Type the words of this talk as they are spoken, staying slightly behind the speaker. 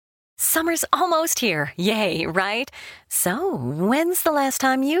Summer's almost here. Yay, right? So, when's the last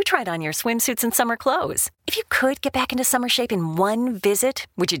time you tried on your swimsuits and summer clothes? If you could get back into summer shape in one visit,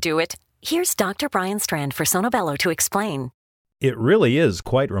 would you do it? Here's Dr. Brian Strand for Sonobello to explain. It really is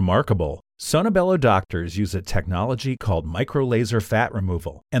quite remarkable. Sonobello doctors use a technology called microlaser fat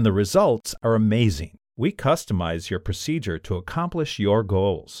removal, and the results are amazing. We customize your procedure to accomplish your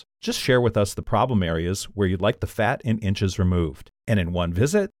goals. Just share with us the problem areas where you'd like the fat in inches removed. And in one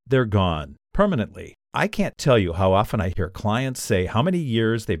visit, they're gone permanently. I can't tell you how often I hear clients say how many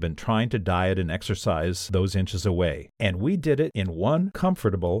years they've been trying to diet and exercise those inches away. And we did it in one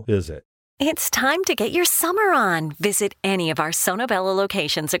comfortable visit. It's time to get your summer on. Visit any of our Sonobello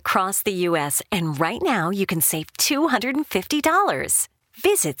locations across the U.S., and right now you can save $250.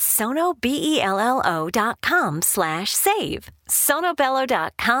 Visit sonobello.com/save.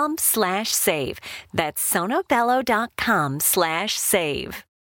 sonobello.com/save. That's sonobello.com/save.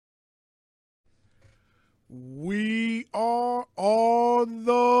 We are on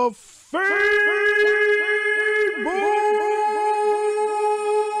the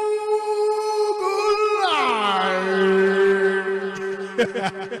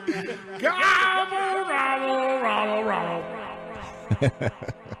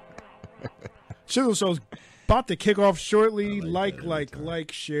Shizzle Show's about to kick off shortly. Like,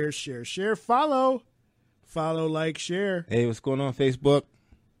 share, follow, like, share. Hey, what's going on, Facebook?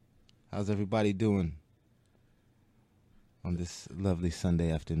 How's everybody doing on this lovely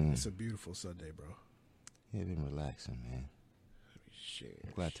Sunday afternoon? It's a beautiful Sunday, bro. Yeah, been relaxing, man.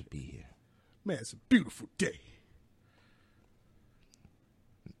 I'm glad to be here. Man, it's a beautiful day.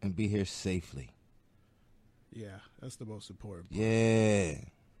 And be here safely. Yeah, that's the most important part. Yeah.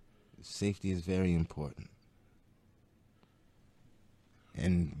 Safety is very important.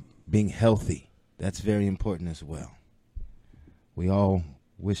 And being healthy, that's very important as well. We all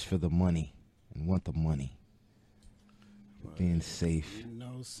wish for the money and want the money. But being safe.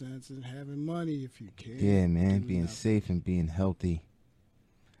 No sense in having money if you can't. Yeah, man, being safe and being healthy.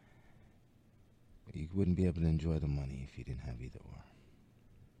 You wouldn't be able to enjoy the money if you didn't have either or.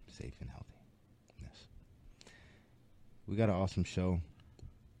 Safe and healthy. Yes. We got an awesome show.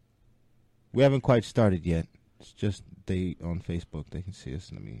 We haven't quite started yet. It's just they on Facebook. They can see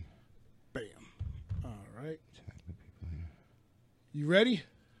us. Let me. Bam. All right. You ready?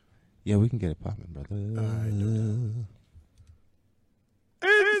 Yeah, we can get it popping, brother. All right. In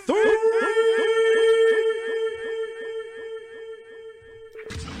 3.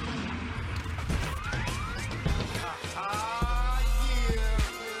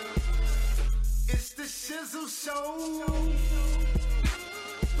 It's the Shizzle Show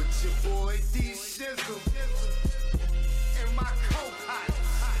with your boy D Shizzle and my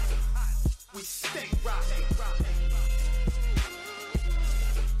co-pilots. We stay rocking.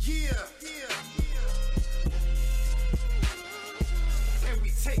 Yeah. And we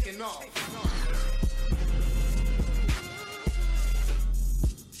taking off.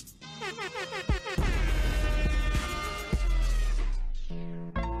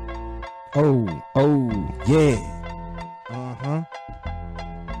 Oh, yeah.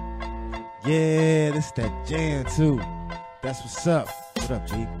 Yeah, this that jam too. That's what's up. What up,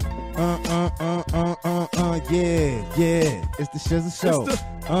 G? Yeah. It's the Shizzle Show. It's the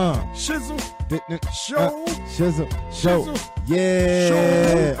Shizzle Show. Shizzle Show. Yeah.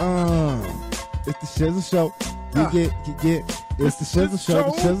 It's the Shizzle Show. You get. It's the Shizzle Show.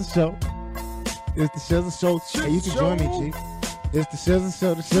 The Shizzle Show. It's the Shizzle Show. Hey, you can join me, G. It's the Shizzle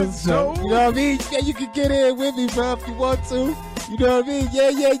Show, the Shizzle Show. You know what I mean? Yeah, you can get in with me, bro, if you want to. You know what I mean?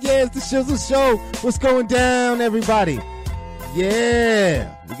 Yeah. It's the Shizzle Show. What's going down, everybody?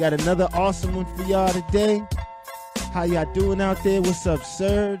 Yeah. We got another awesome one for y'all today. How y'all doing out there? What's up,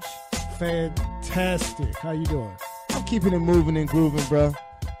 Serge? Fantastic. How you doing? I'm keeping it moving and grooving, bro.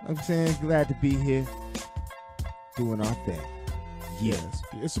 I'm saying glad to be here doing our thing. Yes.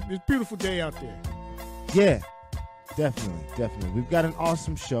 It's a beautiful day out there. Yeah. Definitely. We've got an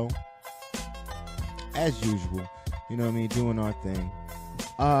awesome show, as usual. You know what I mean? Doing our thing.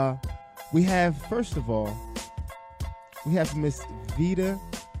 We have, first of all, we have Miss Vida.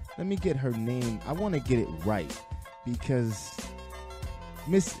 Let me get her name. I want to get it right because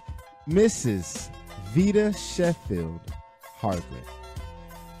Mrs. Vida Sheffield Hargrett.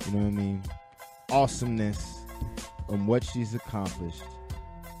 You know what I mean? Awesomeness on what she's accomplished.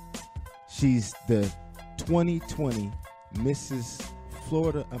 She's the 2020 Mrs.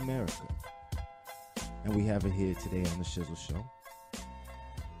 Florida America. And we have her here today on the Shizzle Show.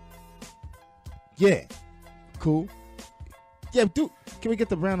 Yeah. Cool. Yeah, dude. Can we get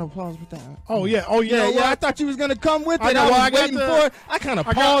the round of applause with that? Oh yeah. I thought you was gonna come with it. I know, I well, was waiting for it. I kind of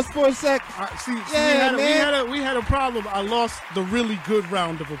paused for a sec. We had a problem. I lost the really good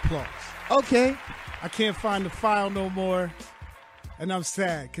round of applause. Okay. I can't find the file no more, and I'm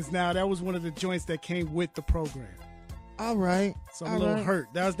sad because now that was one of the joints that came with the program. All right. So I'm a little hurt.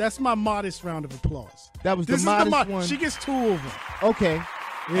 That's my modest round of applause. That was This the is modest one. She gets 2 of them. Okay.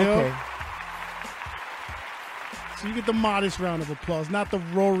 You know? Okay. So you get the modest round of applause, not the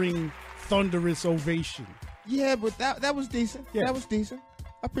roaring, thunderous ovation. Yeah, but that was decent. Yeah. That was decent. I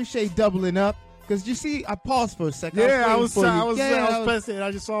appreciate doubling up because you see, I paused for a second. I was pressing.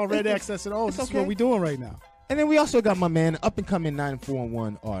 I just saw a red X. I said, "Oh, this is what we're doing right now." And then we also got my man, up and coming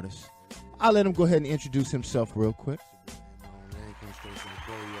 941 artist. I'll let him go ahead and introduce himself real quick.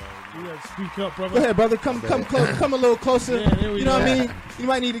 You gotta speak up, brother. Go ahead, brother. Come close. Come a little closer. Yeah, there we you know go. what I mean? You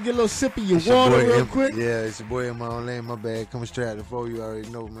might need to get a little sip of your It's your water boy real quick. Yeah, it's your boy in my own lane. My bad. Coming straight out the floor. You already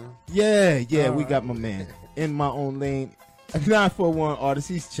know, man. Yeah, we got my man in my own lane. A 941 artist.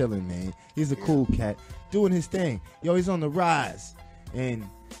 He's chilling, man. He's a cool cat doing his thing. Yo, he's on the rise, and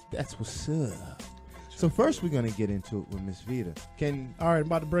that's what's up. So first, we're gonna get into it with Miss Vida. All right, I'm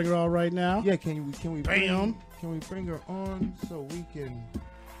about to bring her on right now. Yeah, can we Bam. Can we bring her on so we can?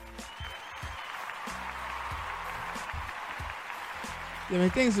 Yeah, man,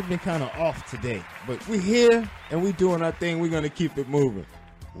 things have been kind of off today, but we're here and we're doing our thing. We're gonna keep it moving.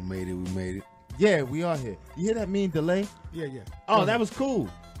 We made it. Yeah, we are here. You hear that mean delay? Yeah. Oh, that was cool.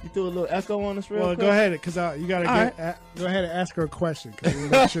 You threw a little echo on us real quick? Go ahead, because you gotta go ahead and ask her a question because we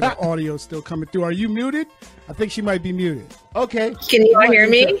make sure the audio's still coming through. Are you muted? I think she might be muted. Okay. Can you all hear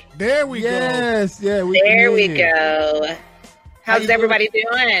me? There we go. Yes, yeah. There we go. How's everybody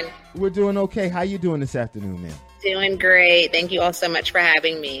doing? We're doing okay. How you doing this afternoon, man? Doing great. Thank you all so much for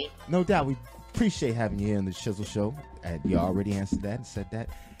having me. No doubt. We appreciate having you here on the Shizzle Show. You already answered that and said that.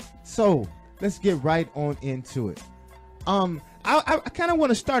 So let's get right on into it. I kind of want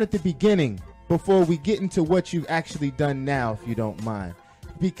to start at the beginning before we get into what you've actually done now, if you don't mind.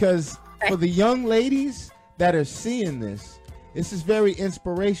 Because for the young ladies that are seeing this is very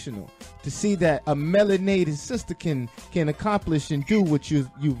inspirational to see that a melanated sister can accomplish and do what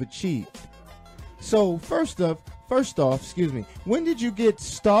you've achieved. So first off, when did you get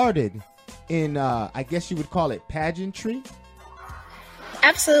started in, I guess you would call it pageantry?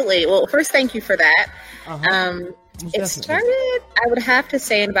 Absolutely. Well, first, thank you for that. It started, I would have to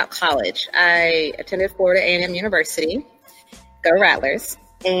say, in about college. I attended Florida A&M University. Go Rattlers.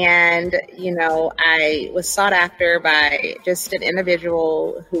 And, I was sought after by just an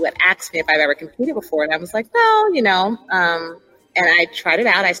individual who had asked me if I've ever competed before. And I was like, no, and I tried it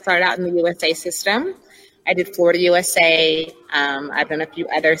out. I started out in the USA system. I did Florida USA. I've done a few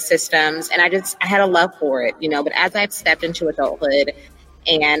other systems, and I had a love for it, But as I've stepped into adulthood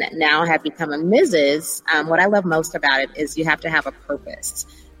and now have become a Mrs., what I love most about it is you have to have a purpose.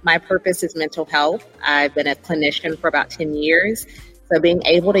 My purpose is mental health. I've been a clinician for about 10 years. So being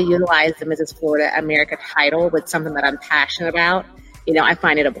able to utilize the Mrs. Florida America title with something that I'm passionate about, I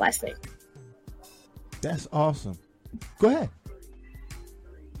find it a blessing. That's awesome. Go ahead.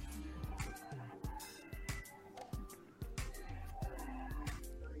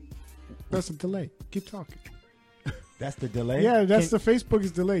 That's a delay. Keep talking. That's the delay? Yeah, the Facebook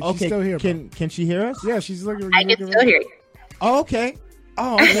is delayed. Okay, she's still here. Can she hear us? Yeah, she's looking. I can still hear you. Oh, okay.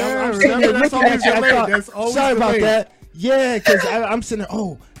 Oh, okay. Yeah, I'm sitting here that's looking always at you. delayed. That's always Sorry about delayed. that. Yeah, because I'm sitting there.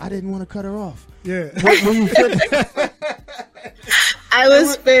 Oh, I didn't want to cut her off. Yeah. Were you finished? I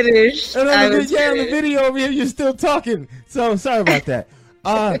was finished. And on the video over here, you're still talking. So sorry about that.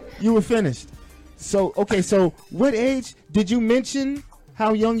 You were finished. So, okay, so what age did you mention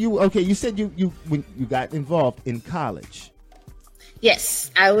how young you were? Okay, you said when you got involved in college.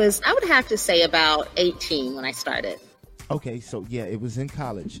 Yes, I would have to say about 18 when I started. Okay, so yeah, it was in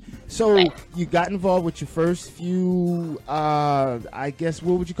college. So you got involved with your first few, I guess,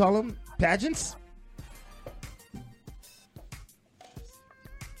 what would you call them? Pageants?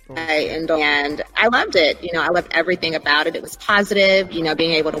 And I loved it. I loved everything about it. It was positive,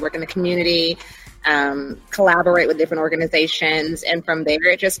 being able to work in the community, collaborate with different organizations. And from there,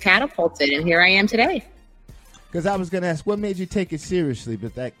 it just catapulted. And here I am today. Because I was going to ask, what made you take it seriously?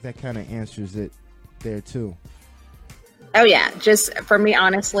 But that kind of answers it there, too. Oh, yeah. Just for me,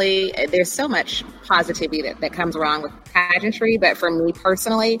 honestly, there's so much positivity that comes along with pageantry. But for me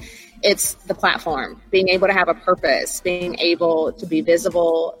personally, it's the platform, being able to have a purpose, being able to be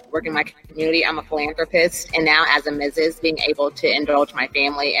visible, work in my community. I'm a philanthropist. And now as a Mrs., being able to indulge my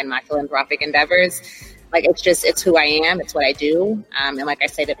family and my philanthropic endeavors. Like, it's who I am. It's what I do. And like I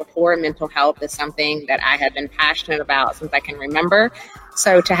stated before, mental health is something that I have been passionate about since I can remember.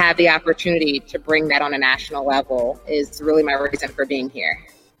 So to have the opportunity to bring that on a national level is really my reason for being here.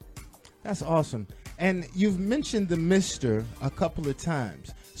 That's awesome. And you've mentioned the Mr. a couple of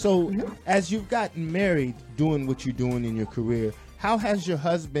times. So as you've gotten married, doing what you're doing in your career, how has your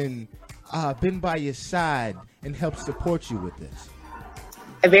husband been by your side and helped support you with this?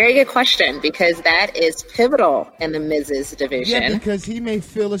 A very good question, because that is pivotal in the Mrs. division. Yeah, because he may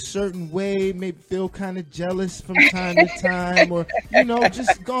feel a certain way, may feel kind of jealous from time to time, or,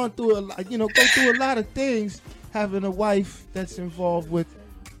 just gone through go through a lot of things, having a wife that's involved with,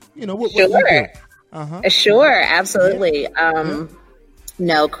 what you do. Uh-huh. Sure, absolutely.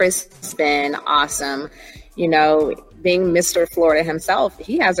 No, Chris has been awesome. Being Mr. Florida himself,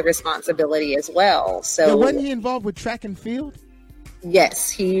 he has a responsibility as well. So wasn't he involved with track and field? Yes,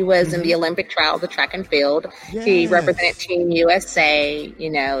 he was in the Olympic trials of track and field. Yes. He represented Team USA. He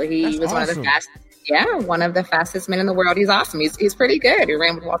That's was awesome. one of the fastest men in the world. He's awesome. He's pretty good. He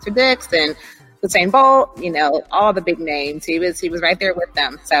ran with Walter Dix and Usain Bolt, all the big names. He was right there with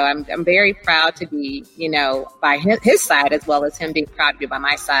them. So I'm very proud to be, by his side, as well as him being proud to be by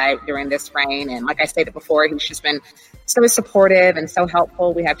my side during this reign. And like I stated before, he's just been so supportive and so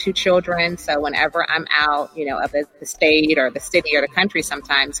helpful. We have 2 children. So whenever I'm out, of the state or the city or the country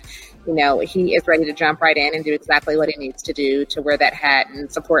sometimes, he is ready to jump right in and do exactly what he needs to do to wear that hat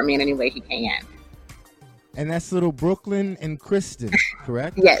and support me in any way he can. And that's little Brooklyn and Kristen,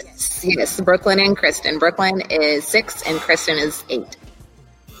 correct? Yes, Brooklyn and Kristen. Brooklyn is 6 and Kristen is 8.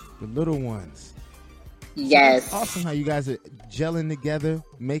 The little ones. Yes. So awesome how you guys are gelling together,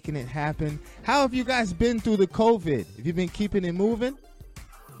 making it happen. How have you guys been through the COVID? Have you been keeping it moving?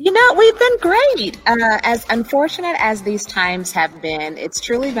 We've been great. As unfortunate as these times have been, it's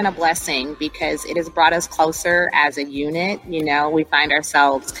truly been a blessing because it has brought us closer as a unit. We find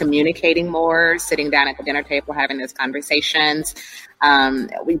ourselves communicating more, sitting down at the dinner table, having those conversations.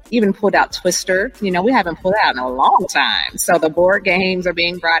 We even pulled out Twister. We haven't pulled out in a long time. So the board games are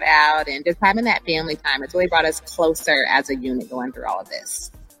being brought out and just having that family time. It's really brought us closer as a unit going through all of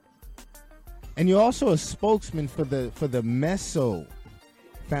this. And you're also a spokesman for the Meso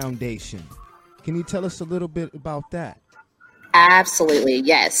Foundation. Can you tell us a little bit about that? Absolutely,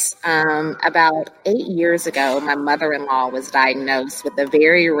 yes. About 8 years ago, my mother-in-law was diagnosed with a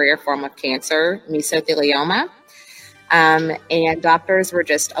very rare form of cancer, mesothelioma. And doctors were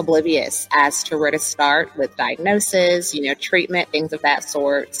just oblivious as to where to start with diagnosis, treatment, things of that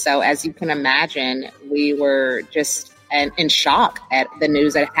sort. So as you can imagine, we were just in shock at the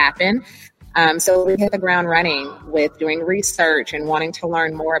news that happened. So we hit the ground running with doing research and wanting to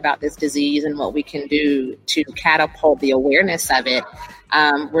learn more about this disease and what we can do to catapult the awareness of it.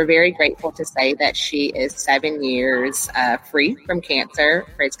 We're very grateful to say that she is 7 years free from cancer.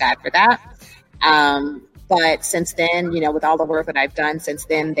 Praise God for that. But since then, with all the work that I've done since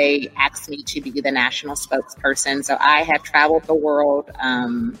then, they asked me to be the national spokesperson. So I have traveled the world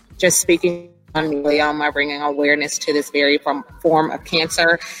just speaking on mesothelioma, bringing awareness to this very form of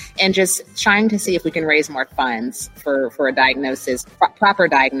cancer, and just trying to see if we can raise more funds for a diagnosis, proper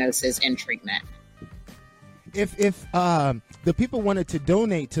diagnosis and treatment. If the people wanted to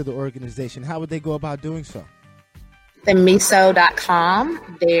donate to the organization, how would they go about doing so?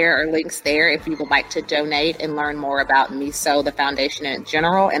 Meso.com. There are links there if you would like to donate and learn more about Meso, the foundation in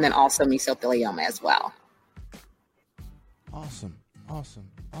general, and then also mesothelioma as well. Awesome.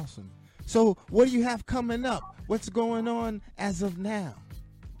 So what do you have coming up? What's going on as of now?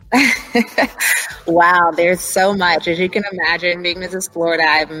 Wow, there's so much. As you can imagine, being Mrs. Florida,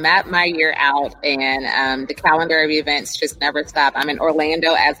 I've mapped my year out, and the calendar of events just never stop. I'm in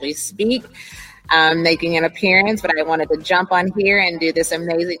Orlando as we speak, making an appearance, but I wanted to jump on here and do this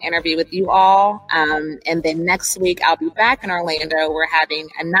amazing interview with you all. And then next week, I'll be back in Orlando. We're having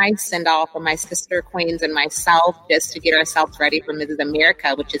a nice send-off for my sister queens and myself just to get ourselves ready for Mrs.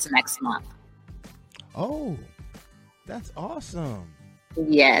 America, which is next month. Oh, that's awesome.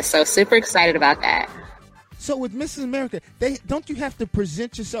 Yeah, so super excited about that. So with Mrs. America, don't you have to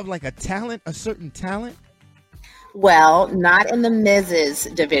present yourself like a certain talent? Well, not in the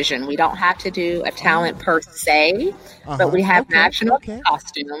Mrs. division. We don't have to do a talent per se, but we have national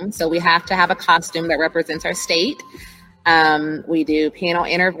costumes. So we have to have a costume that represents our state. We do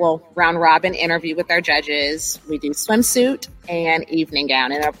round robin interview with our judges. We do swimsuit and evening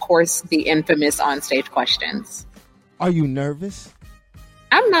gown. And of course, the infamous onstage questions. Are you nervous?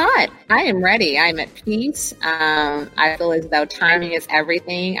 I'm not. I am ready. I'm at peace. I feel as though timing is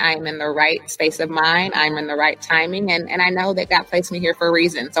everything. I'm in the right space of mind. I'm in the right timing. And I know that God placed me here for a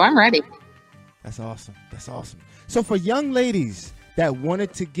reason. So I'm ready. That's awesome. That's awesome. So for young ladies that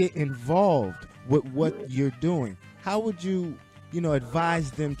wanted to get involved with what you're doing, how would you,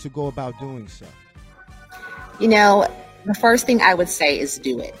 advise them to go about doing so? The first thing I would say is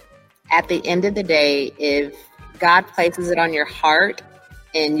do it. At the end of the day, if God places it on your heart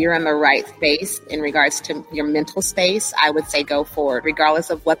and you're in the right space in regards to your mental space, I would say go forward, regardless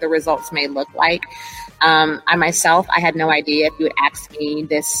of what the results may look like. I had no idea. If you would ask me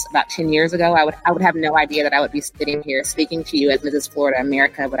this about 10 years ago, I would have no idea that I would be sitting here speaking to you as Mrs. Florida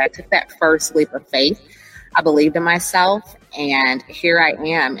America. But I took that first leap of faith. I believed in myself, and here I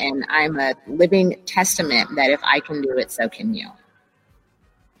am. And I'm a living testament that if I can do it, so can you.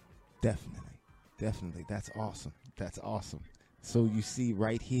 Definitely. That's awesome. That's awesome. So you see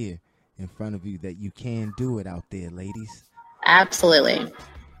right here in front of you that you can do it out there, ladies. Absolutely.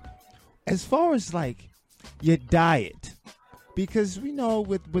 As far as like your diet, because we know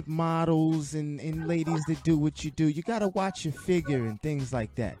with models and ladies that do what you do, you got to watch your figure and things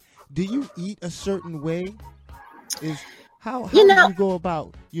like that. Do you eat a certain way? How do you go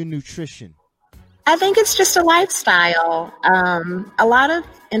about your nutrition? I think it's just a lifestyle. A lot of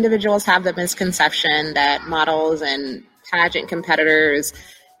individuals have the misconception that models and pageant competitors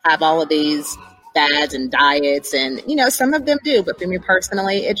have all of these fads and diets, and some of them do, but for me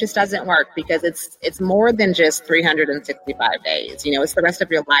personally, it just doesn't work because it's more than just 365 days. It's the rest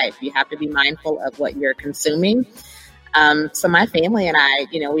of your life. You have to be mindful of what you're consuming. So my family and I,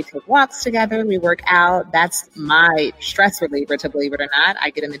 we take walks together, we work out. That's my stress reliever, to believe it or not. I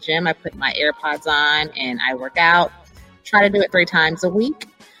get in the gym, I put my AirPods on and I work out. Try to do it 3 times a week.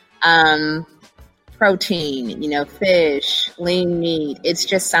 Protein, fish, lean meat. It's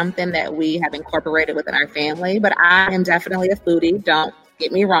just something that we have incorporated within our family, but I am definitely a foodie. Don't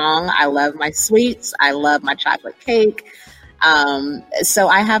get me wrong. I love my sweets. I love my chocolate cake. So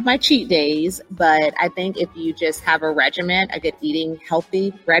I have my cheat days, but I think if you just have a regimen, a good eating,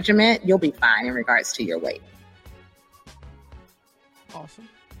 healthy regimen, you'll be fine in regards to your weight. Awesome.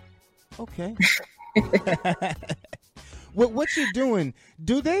 Okay. What you're doing,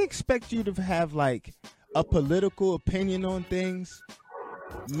 do they expect you to have like a political opinion on things?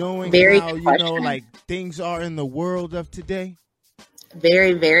 Knowing Very how, good question. like things are in the world of today?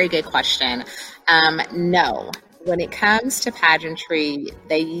 Very, very good question. No. When it comes to pageantry,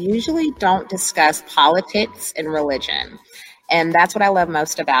 they usually don't discuss politics and religion. And that's what I love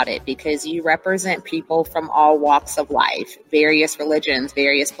most about it, because you represent people from all walks of life, various religions,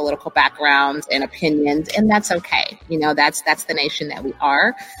 various political backgrounds and opinions, and that's okay. That's the nation that we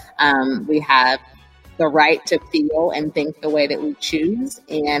are. We have the right to feel and think the way that we choose.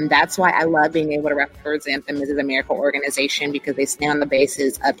 And that's why I love being able to represent the Mrs. America organization, because they stand on the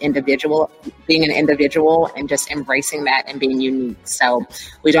basis of being an individual and just embracing that and being unique. So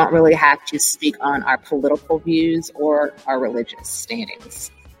we don't really have to speak on our political views or our religious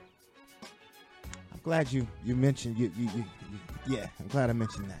standings. I'm glad you mentioned yeah, I'm glad I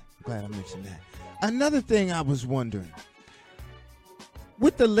mentioned that. Another thing I was wondering,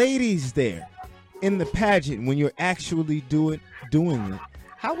 with the ladies there in the pageant, when you're actually doing it,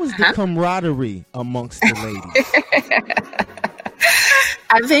 how was the camaraderie amongst the ladies?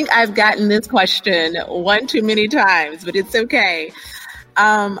 I think I've gotten this question one too many times, but it's okay.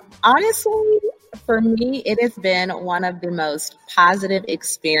 Honestly, for me, it has been one of the most positive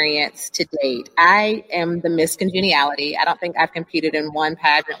experience to date. I am the Miss Congeniality. I don't think I've competed in one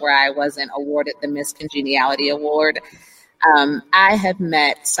pageant where I wasn't awarded the Miss Congeniality Award. I have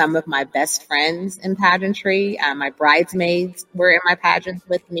met some of my best friends in pageantry. My bridesmaids were in my pageants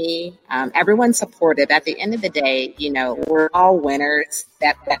with me. Everyone's supportive. At the end of the day, we're all winners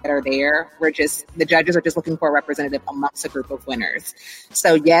that are there. The judges are just looking for a representative amongst a group of winners.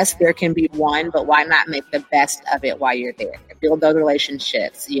 So yes, there can be one, but why not make the best of it while you're there? Build those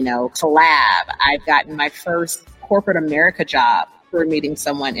relationships, collab. I've gotten my first corporate America job for meeting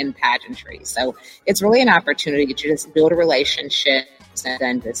someone in pageantry. So it's really an opportunity to just build a relationship and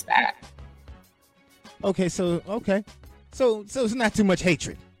then just that. Okay. So it's not too much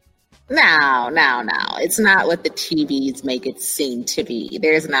hatred. No. It's not what the TVs make it seem to be.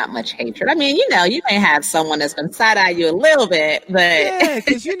 There's not much hatred. I mean, you may have someone that's going to side-eye you a little bit, but... Yeah,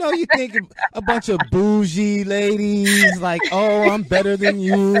 because, you think a bunch of bougie ladies, like, oh, I'm better than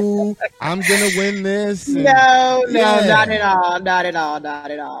you. I'm going to win this. And, no, not at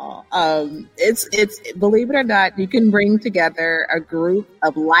all. It's believe it or not, you can bring together a group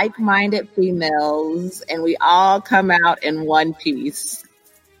of like-minded females, and we all come out in one piece.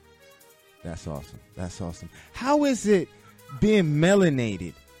 That's awesome. How is it being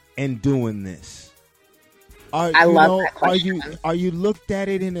melanated and doing this? I love that question. Are you looked at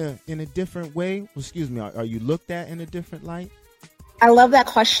it in a different way? Excuse me. Are you looked at in a different light? I love that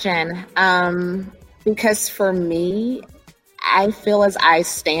question because for me, I feel as I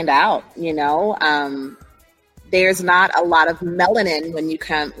stand out. There's not a lot of melanin when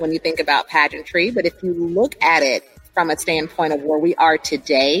you think about pageantry, but if you look at it from a standpoint of where we are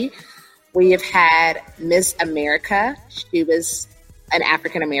today, we have had Miss America. She was an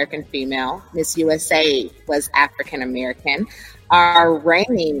African-American female. Miss USA was African-American. Our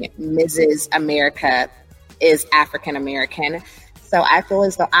reigning Mrs. America is African-American. So I feel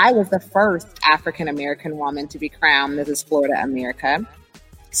as though I was the first African-American woman to be crowned Mrs. Florida America.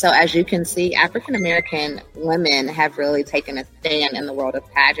 So as you can see, African-American women have really taken a stand in the world of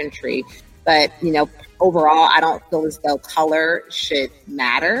pageantry. But, overall, I don't feel as though color should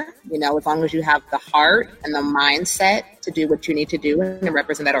matter. As long as you have the heart and the mindset to do what you need to do and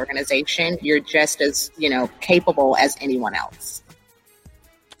represent that organization, you're just as, capable as anyone else.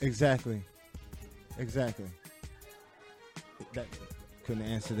 Exactly. That couldn't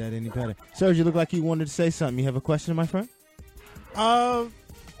answer that any better. Serge, you look like you wanted to say something. You have a question, my friend?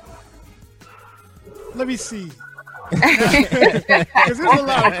 Let me see. Because there's a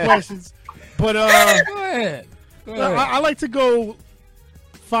lot of questions. But Go ahead. I like to go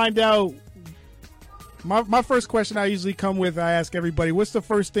find out. My first question I usually come with, I ask everybody, what's the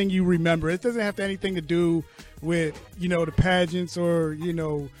first thing you remember? It doesn't have to anything to do with, the pageants or,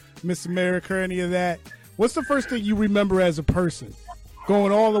 Miss America or any of that. What's the first thing you remember as a person?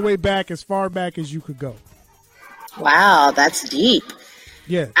 Going all the way back, as far back as you could go. Wow, that's deep.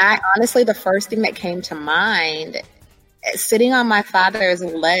 Yeah. Honestly, the first thing that came to mind, sitting on my father's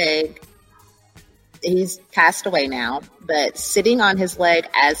leg, he's passed away now, but sitting on his leg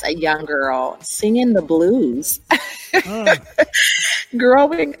as a young girl, singing the blues.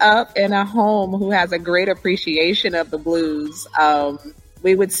 Growing up in a home who has a great appreciation of the blues,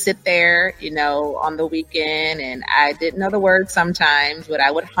 we would sit there, on the weekend, and I didn't know the words sometimes, but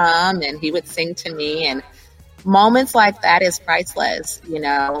I would hum and he would sing to me, and moments like that is priceless,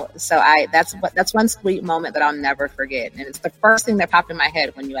 So that's one sweet moment that I'll never forget, and it's the first thing that popped in my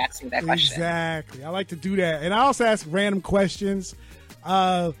head when you asked me that question. Exactly, I like to do that, and I also ask random questions.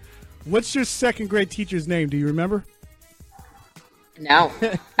 What's your second grade teacher's name? Do you remember? No,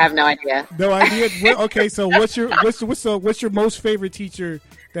 I have no idea. No idea. Okay, so what's your most favorite teacher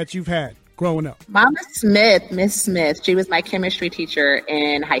that you've had growing up? Mama Smith, Miss Smith. She was my chemistry teacher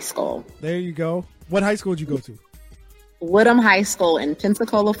in high school. There you go. What high school did you go to? Woodham High School in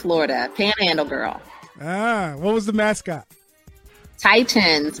Pensacola, Florida. Panhandle girl. What was the mascot?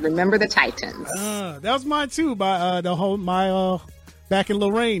 Titans. Remember the Titans? That was mine too. By back in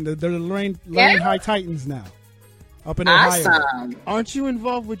Lorraine, the Lorraine High Titans now. Up in Ohio. Awesome. Aren't you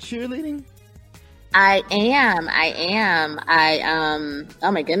involved with cheerleading? I am.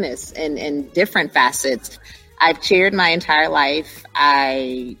 Oh my goodness. In different facets. I've cheered my entire life.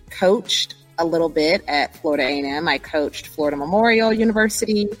 I coached a little bit at Florida A&M. I coached Florida Memorial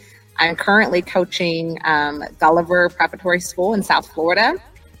University. I'm currently coaching Gulliver Preparatory School in South Florida.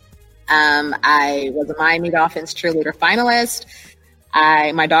 I was a Miami Dolphins cheerleader finalist.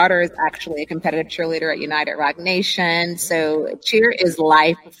 My daughter is actually a competitive cheerleader at United Rock Nation. So cheer is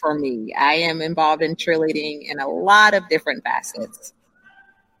life for me. I am involved in cheerleading in a lot of different facets.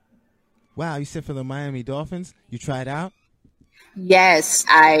 Wow, you said for the Miami Dolphins, you tried out? Yes,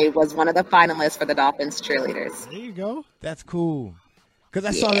 I was one of the finalists for the Dolphins cheerleaders. There you go. That's cool. Because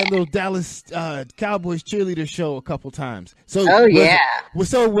I saw that little Dallas Cowboys cheerleader show a couple times. So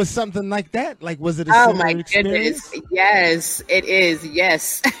was something like that? Like, was it a similar experience? Goodness. Yes, it is.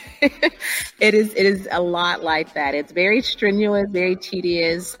 Yes. It is a lot like that. It's very strenuous, very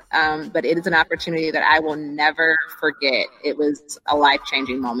tedious, but it is an opportunity that I will never forget. It was a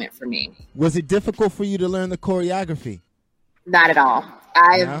life-changing moment for me. Was it difficult for you to learn the choreography? Not at all.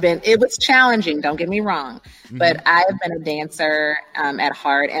 It was challenging, don't get me wrong, but I have been a dancer at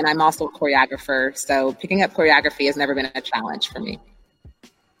heart, and I'm also a choreographer. So picking up choreography has never been a challenge for me.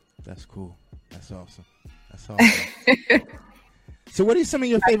 That's cool. That's awesome. So what are some of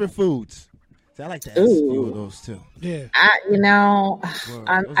your favorite foods? I like to ask you of those too. Yeah. I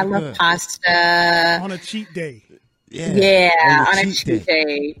love pasta. On a cheat day. Yeah, on a cheat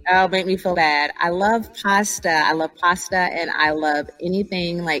day. Oh, make me feel bad. I love pasta. And I love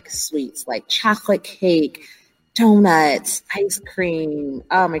anything like sweets, like chocolate cake, donuts, ice cream.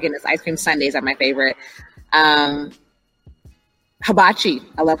 Oh my goodness, ice cream sundaes are my favorite. Hibachi.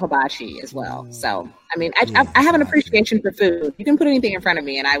 I love hibachi as well. So, I mean, I have an appreciation for food. You can put anything in front of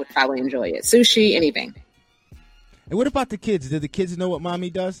me and I would probably enjoy it. Sushi, anything. And what about the kids? Do the kids know what mommy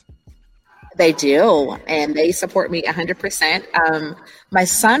does? They do, and they support me 100%. My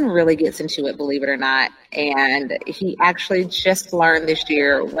son really gets into it, believe it or not, and he actually just learned this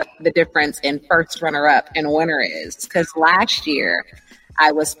year what the difference in first runner-up and winner is. Because last year,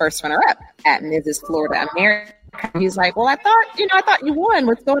 I was first runner-up at Mrs. Florida America. He's like, well, I thought you won.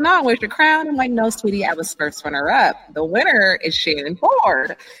 What's going on? Where's your crown? I'm like, no, sweetie, I was first runner-up. The winner is Shannon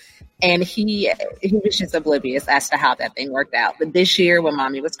Ford. And he was just oblivious as to how that thing worked out. But this year, when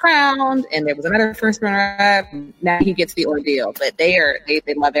Mommy was crowned and there was another first runner-up, now he gets the ordeal. But they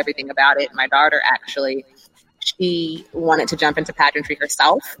love everything about it. My daughter, actually, she wanted to jump into pageantry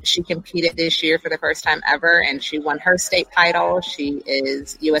herself. She competed this year for the first time ever, and she won her state title. She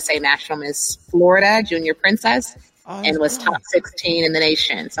is USA National Miss Florida Junior Princess and was top 16 in the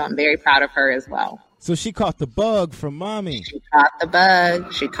nation. So I'm very proud of her as well. So she caught the bug from Mommy. She caught the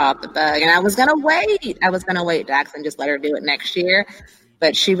bug. And I was going to wait, Dax, and just let her do it next year.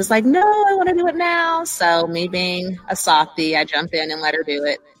 But she was like, no, I want to do it now. So me being a softie, I jumped in and let her do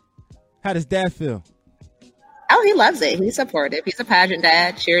it. How does Dad feel? Oh, he loves it. He's supportive. He's a pageant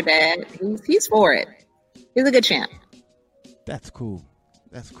dad, cheer dad. He's for it. He's a good champ. That's cool.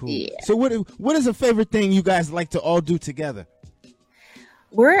 Yeah. So what is a favorite thing you guys like to all do together?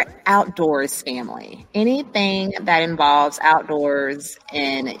 We're outdoors family. Anything that involves outdoors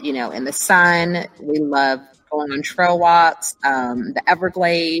and, in the sun. We love going on trail walks. The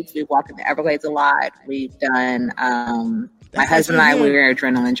Everglades. We walk in the Everglades a lot. We've done, my husband and I, we were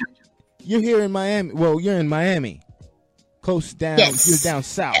adrenaline junkies. You're here in Miami. Well, you're in Miami. Close down. Yes. You're down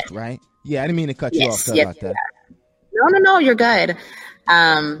south, Yes. right? Yeah, I didn't mean to cut you off. Sorry about that. No, you're good.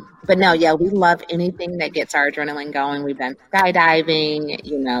 But no, yeah, we love anything that gets our adrenaline going. We've done skydiving,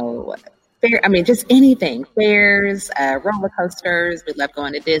 just anything. Fairs, roller coasters. We love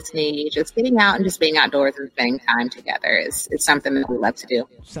going to Disney. Just getting out and just being outdoors and spending time together is something that we love to do.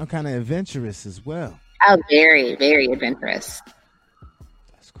 Sound kind of adventurous as well. Oh, very, very adventurous.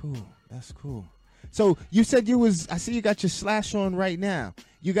 That's cool. So you said I see you got your slash on right now.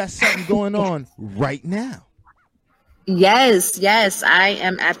 You got something going on right now. Yes. I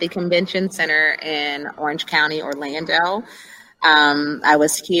am at the convention center in Orange County, Orlando. I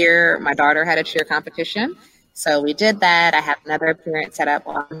was here. My daughter had a cheer competition. So we did that. I have another appearance set up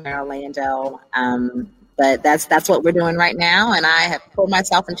while I'm in Orlando. But that's what we're doing right now. And I have pulled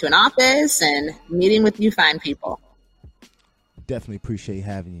myself into an office and meeting with you fine people. Definitely appreciate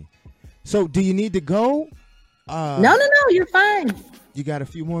having you. So do you need to go? No, you're fine. You got a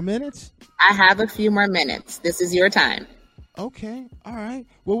few more minutes? I have a few more minutes. This is your time. Okay. All right.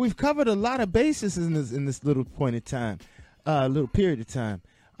 Well, we've covered a lot of bases in this little point of time, little period of time.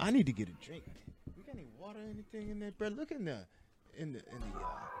 I need to get a drink. We got any water or anything in there, bro? Look in the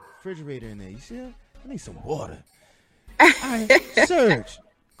refrigerator in there. You see that? I need some water. All right, Serge,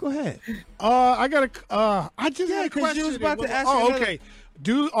 go ahead. I just had a question. You was about to ask. Okay.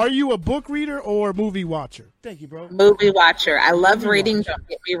 Are you a book reader or movie watcher? Thank you, bro. Movie watcher. I love reading. Don't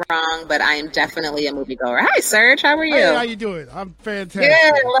get me wrong, but I am definitely a moviegoer. Hi, Serge. How are you? Hey, how you doing? I'm fantastic.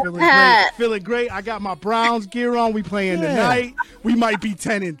 Yeah, Feeling great. I got my Browns gear on. We playing tonight. We might be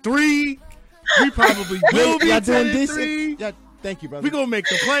 10-3. We probably will be 10-3. Yeah, thank you, brother. We gonna make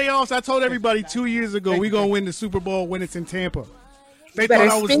the playoffs. I told everybody 2 years ago we gonna win the Super Bowl when it's in Tampa. They thought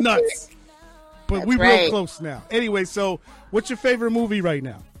I was nuts, but we real close now. Anyway, so what's your favorite movie right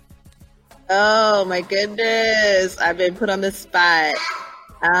now? Oh my goodness, I've been put on the spot.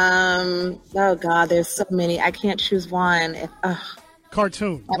 Oh God, there's so many. I can't choose one.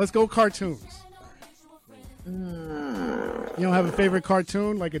 Cartoon. Let's go cartoons. You don't have a favorite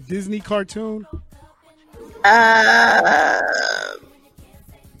cartoon, like a Disney cartoon? I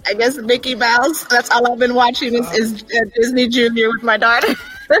guess Mickey Mouse. That's all I've been watching is Disney Junior with my daughter.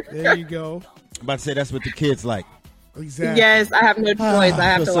 There you go. I'm about to say that's what the kids like. Exactly. Yes, I have no choice. I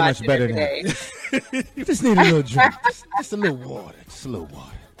have to so watch much it better every day. Just need a little drink. Just a little water. Just a little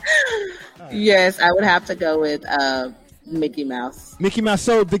water. Yes, I would have to go with Mickey Mouse. Mickey Mouse.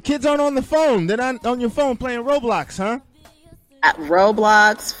 So the kids aren't on the phone. They're not on your phone playing Roblox, huh? At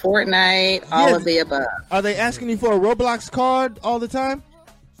Roblox, Fortnite, all of the above. Are they asking you for a Roblox card all the time?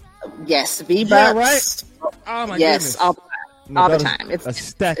 Yes, V-Bucks. Yeah, right? Oh, my goodness. All the time. It's a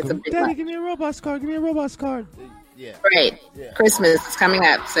stack of them. Daddy, month. give me a Roblox card. Give me a Roblox card. Yeah. Right. Yeah. Christmas is coming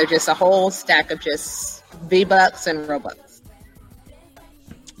up, so just a whole stack of just V-Bucks and Robux.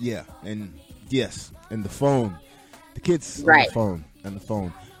 Yeah, and yes, and the phone. The kids right. On the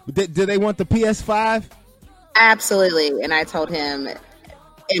phone. Do they want the PS5? Absolutely, and I told him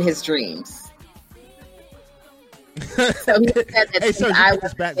in his dreams. So he said that since I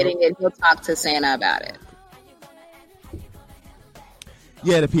was getting it, he'll talk to Santa about it.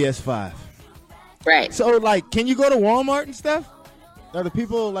 Yeah, the PS5. Right. So, like, can you go to Walmart and stuff? Are the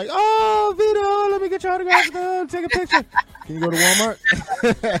people like, oh, Vida, let me get your autograph, take a picture? Can you go to Walmart?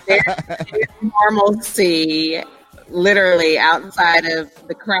 There's normalcy literally outside of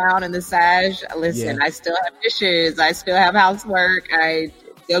the crown and the sash. Listen, Yeah. I still have dishes. I still have housework. I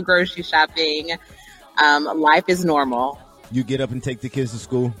go grocery shopping. Life is normal. You get up and take the kids to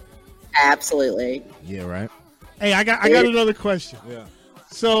school? Absolutely. Yeah, right. Hey, I got another question. Yeah.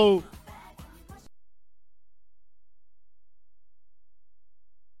 So,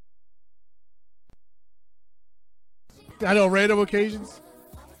 I know random occasions.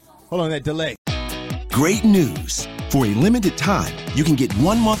 Hold on, that delay. Great news. For a limited time, you can get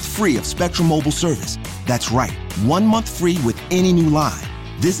 1 month free of Spectrum Mobile service. That's right, 1 month free with any new line.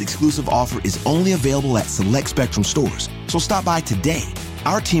 This exclusive offer is only available at select Spectrum stores, so stop by today.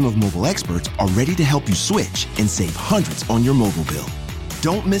 Our team of mobile experts are ready to help you switch and save hundreds on your mobile bill.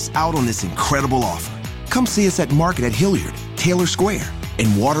 Don't miss out on this incredible offer. Come see us at Market at Hilliard, Taylor Square,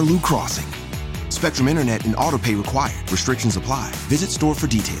 and Waterloo Crossing. Spectrum Internet and autopay required. Restrictions apply. Visit store for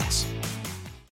details.